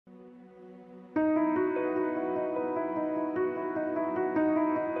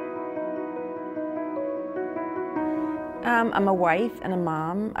I'm a wife and a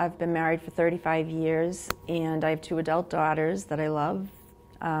mom. I've been married for 35 years, and I have two adult daughters that I love.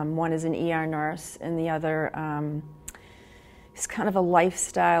 One is an ER nurse, and the other is kind of a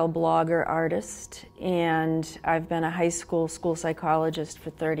lifestyle blogger artist. And I've been a high school psychologist for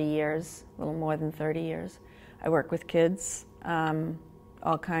 30 years, a little more than 30 years. I work with kids,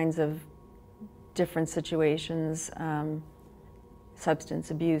 all kinds of different situations,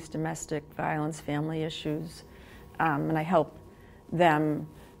 substance abuse, domestic violence, family issues. And I help them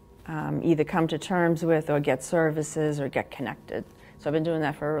either come to terms with or get services or get connected. So I've been doing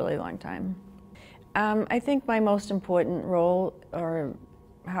that for a really long time. I think my most important role, or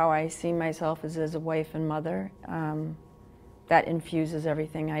how I see myself, is as a wife and mother. That infuses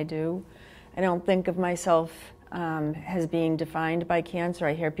everything I do. I don't think of myself as being defined by cancer.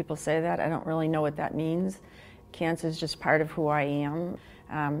 I hear people say that. I don't really know what that means. Cancer is just part of who I am.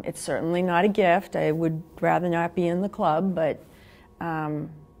 It's certainly not a gift. I would rather not be in the club, but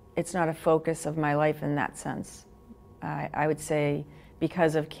it's not a focus of my life in that sense. I would say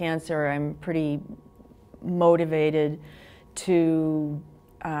because of cancer, I'm pretty motivated to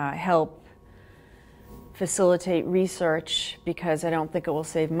help facilitate research, because I don't think it will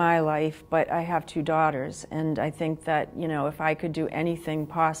save my life, but I have two daughters, and I think that, you know, if I could do anything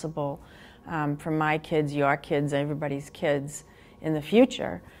possible for my kids, your kids, everybody's kids in the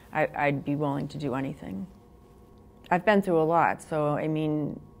future, I'd be willing to do anything. I've been through a lot, so I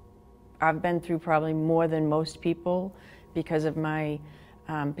mean, I've been through probably more than most people because of my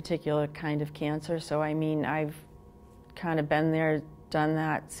particular kind of cancer. So I mean, I've kind of been there, done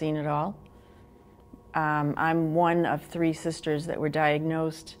that, seen it all. I'm one of 3 sisters that were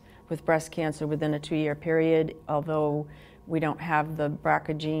diagnosed with breast cancer within a 2-year period, although we don't have the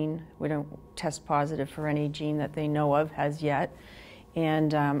BRCA gene. We don't test positive for any gene that they know of as yet.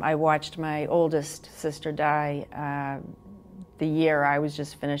 And I watched my oldest sister die the year I was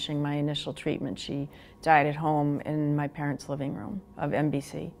just finishing my initial treatment. She died at home in my parents' living room of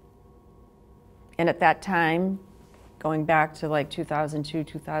MBC. And at that time, going back to like 2002,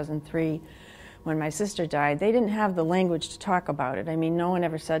 2003, when my sister died, they didn't have the language to talk about it. I mean, no one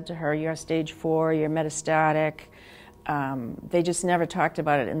ever said to her, "You're stage 4, you're metastatic." They just never talked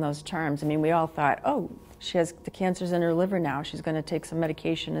about it in those terms. I mean, we all thought, oh, she has the cancer's in her liver now, she's going to take some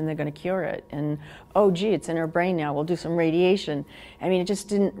medication and they're going to cure it. And, oh, gee, it's in her brain now, we'll do some radiation. I mean, it just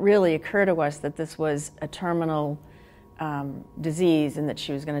didn't really occur to us that this was a terminal disease and that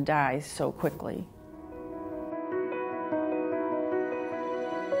she was going to die so quickly.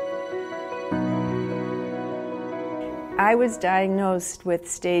 I was diagnosed with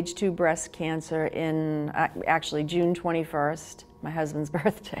stage 2 breast cancer in actually June 21st, my husband's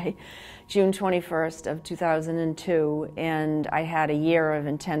birthday, June 21st of 2002, and I had a year of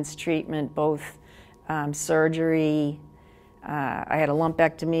intense treatment, both surgery, I had a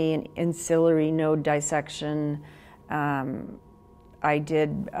lumpectomy, an ancillary node dissection, I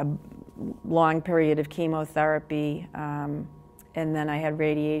did a long period of chemotherapy, and then I had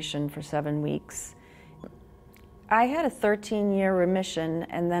radiation for 7 weeks. I had a 13-year remission,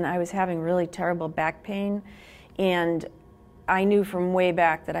 and then I was having really terrible back pain, and I knew from way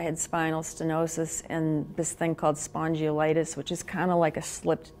back that I had spinal stenosis and this thing called spondylitis, which is kind of like a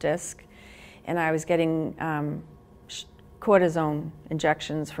slipped disc, and I was getting cortisone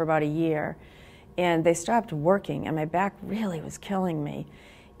injections for about a year, and they stopped working, and my back really was killing me.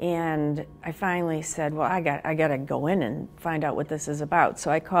 And I finally said, well, I got to go in and find out what this is about.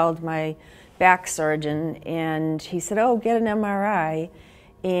 So I called my back surgeon, and he said, oh, get an MRI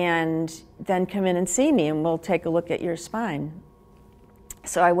and then come in and see me and we'll take a look at your spine.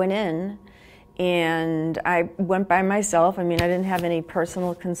 So I went in, and I went by myself. I mean, I didn't have any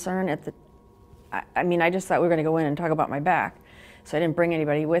personal concern at the, I mean, I just thought we were going to go in and talk about my back. So I didn't bring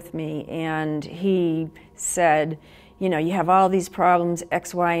anybody with me, and he said, you know, you have all these problems,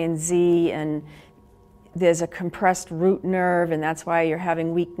 X, Y, and Z, and there's a compressed root nerve, and that's why you're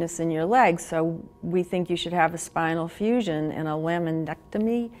having weakness in your legs. So we think you should have a spinal fusion and a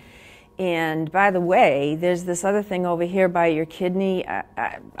laminectomy. And by the way, there's this other thing over here by your kidney.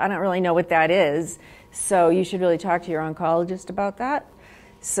 I don't really know what that is, so you should really talk to your oncologist about that.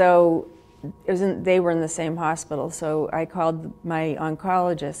 So they were in the same hospital, so I called my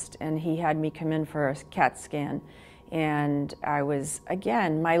oncologist, and he had me come in for a CAT scan. And I was,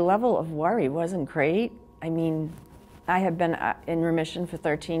 again, my level of worry wasn't great. I mean, I had been in remission for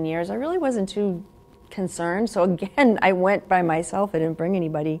 13 years. I really wasn't too concerned. So again, I went by myself. I didn't bring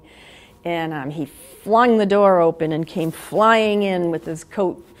anybody. And he flung the door open and came flying in with his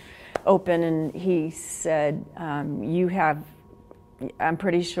coat open. And he said, you have, I'm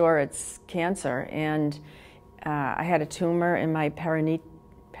pretty sure it's cancer. And I had a tumor in my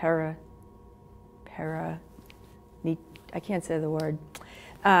I can't say the word,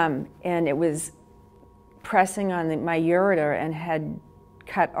 and it was pressing on my ureter and had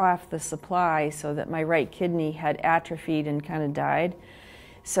cut off the supply so that my right kidney had atrophied and kind of died.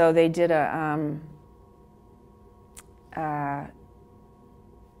 So they did a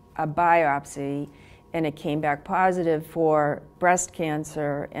biopsy, and it came back positive for breast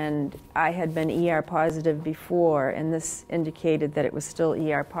cancer, and I had been ER positive before, and this indicated that it was still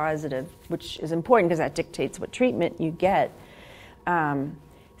ER positive, which is important because that dictates what treatment you get.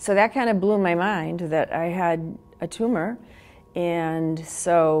 So that kind of blew my mind that I had a tumor, and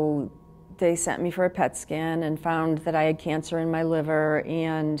so they sent me for a PET scan and found that I had cancer in my liver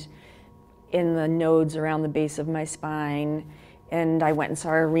and in the nodes around the base of my spine. And I went and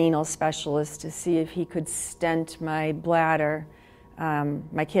saw a renal specialist to see if he could stent my bladder,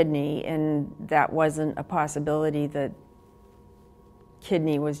 my kidney, and that wasn't a possibility. The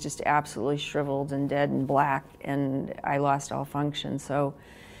kidney was just absolutely shriveled and dead and black, and I lost all function. So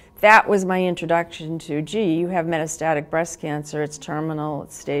that was my introduction to, gee, you have metastatic breast cancer, it's terminal,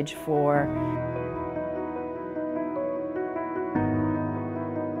 it's stage 4.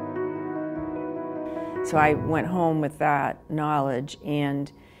 So I went home with that knowledge,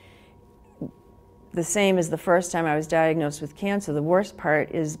 and the same as the first time I was diagnosed with cancer, the worst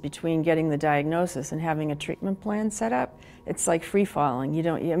part is between getting the diagnosis and having a treatment plan set up. It's like free falling. You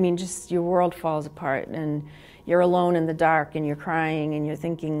don't, I mean, just your world falls apart, and you're alone in the dark, and you're crying, and you're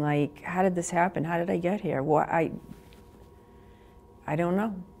thinking like, how did this happen? How did I get here? Well, I don't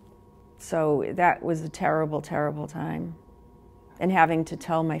know. So that was a terrible, terrible time. And having to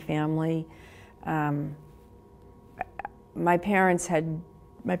tell my family, my parents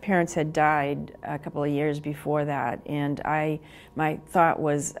had died a couple of years before that, and my thought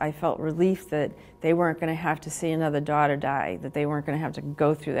was, I felt relief that they weren't going to have to see another daughter die, that they weren't going to have to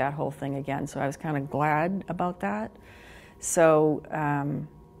go through that whole thing again. So I was kind of glad about that. So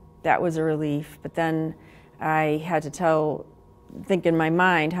that was a relief. But then I had to think in my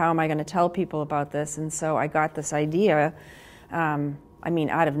mind, how am I going to tell people about this? And so I got this idea, I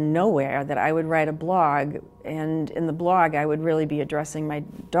mean, out of nowhere, that I would write a blog, and in the blog I would really be addressing my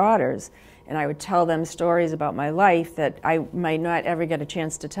daughters, and I would tell them stories about my life that I might not ever get a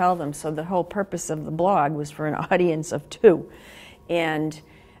chance to tell them. So the whole purpose of the blog was for an audience of 2. And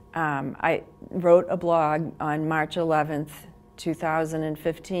I wrote a blog on March 11th,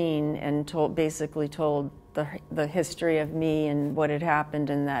 2015, and basically told the history of me and what had happened,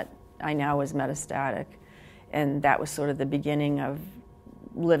 and that I now was metastatic. And that was sort of the beginning of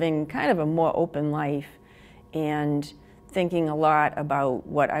living kind of a more open life and thinking a lot about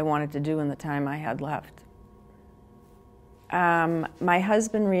what I wanted to do in the time I had left. My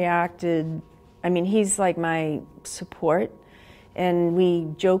husband reacted, I mean, he's like my support, and we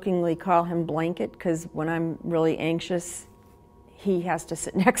jokingly call him Blanket, because when I'm really anxious, he has to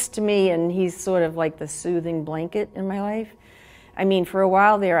sit next to me, and he's sort of like the soothing blanket in my life. I mean, for a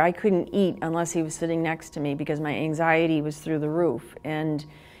while there, I couldn't eat unless he was sitting next to me because my anxiety was through the roof. And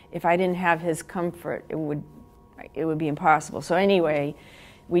if I didn't have his comfort, it would be impossible. So anyway,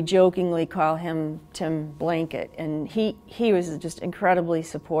 we jokingly call him Tim Blanket. And he was just incredibly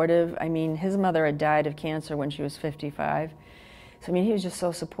supportive. I mean, his mother had died of cancer when she was 55. So, I mean, he was just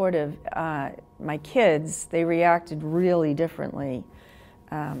so supportive. My kids, they reacted really differently.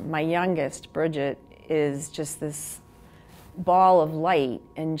 My youngest, Bridget, is just this ball of light,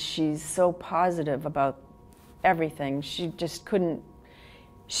 and she's so positive about everything. She just couldn't,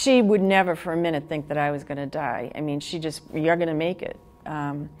 she would never for a minute think that I was going to die. I mean, you're going to make it.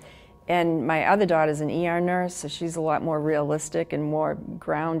 And my other daughter's an ER nurse, so she's a lot more realistic and more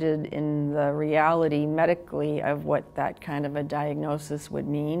grounded in the reality medically of what that kind of a diagnosis would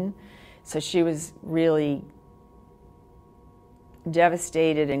mean. So she was really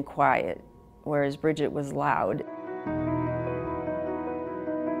devastated and quiet, whereas Bridget was loud.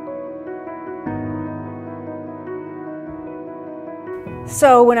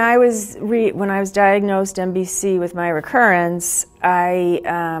 So when I was diagnosed MBC with my recurrence, they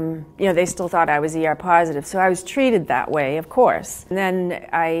still thought I was ER positive, so I was treated that way, of course. And then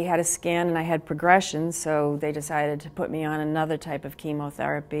I had a scan and I had progression, so they decided to put me on another type of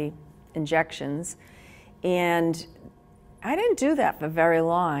chemotherapy, injections. And I didn't do that for very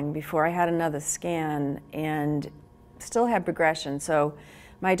long before I had another scan and still had progression. So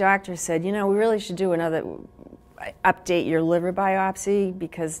my doctor said, you know, we really should do update your liver biopsy,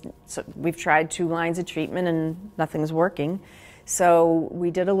 because we've tried 2 lines of treatment and nothing's working. So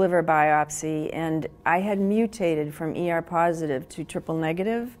we did a liver biopsy, and I had mutated from ER positive to triple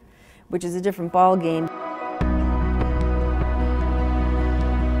negative, which is a different ball game.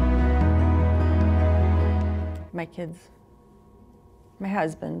 My kids. My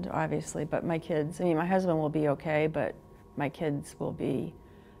husband, obviously, but my kids. I mean, my husband will be okay, but my kids will be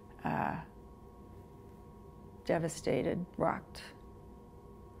devastated, rocked.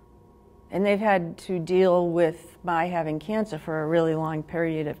 And they've had to deal with my having cancer for a really long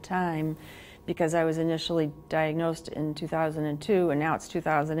period of time, because I was initially diagnosed in 2002 and now it's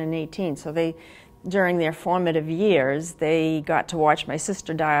 2018. So they, during their formative years, they got to watch my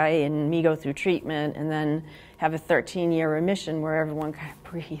sister die and me go through treatment and then have a 13-year remission where everyone kind of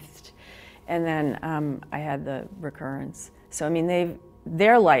breathed. And then I had the recurrence. So I mean,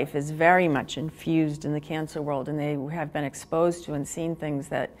 their life is very much infused in the cancer world, and they have been exposed to and seen things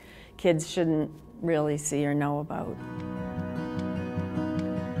that kids shouldn't really see or know about.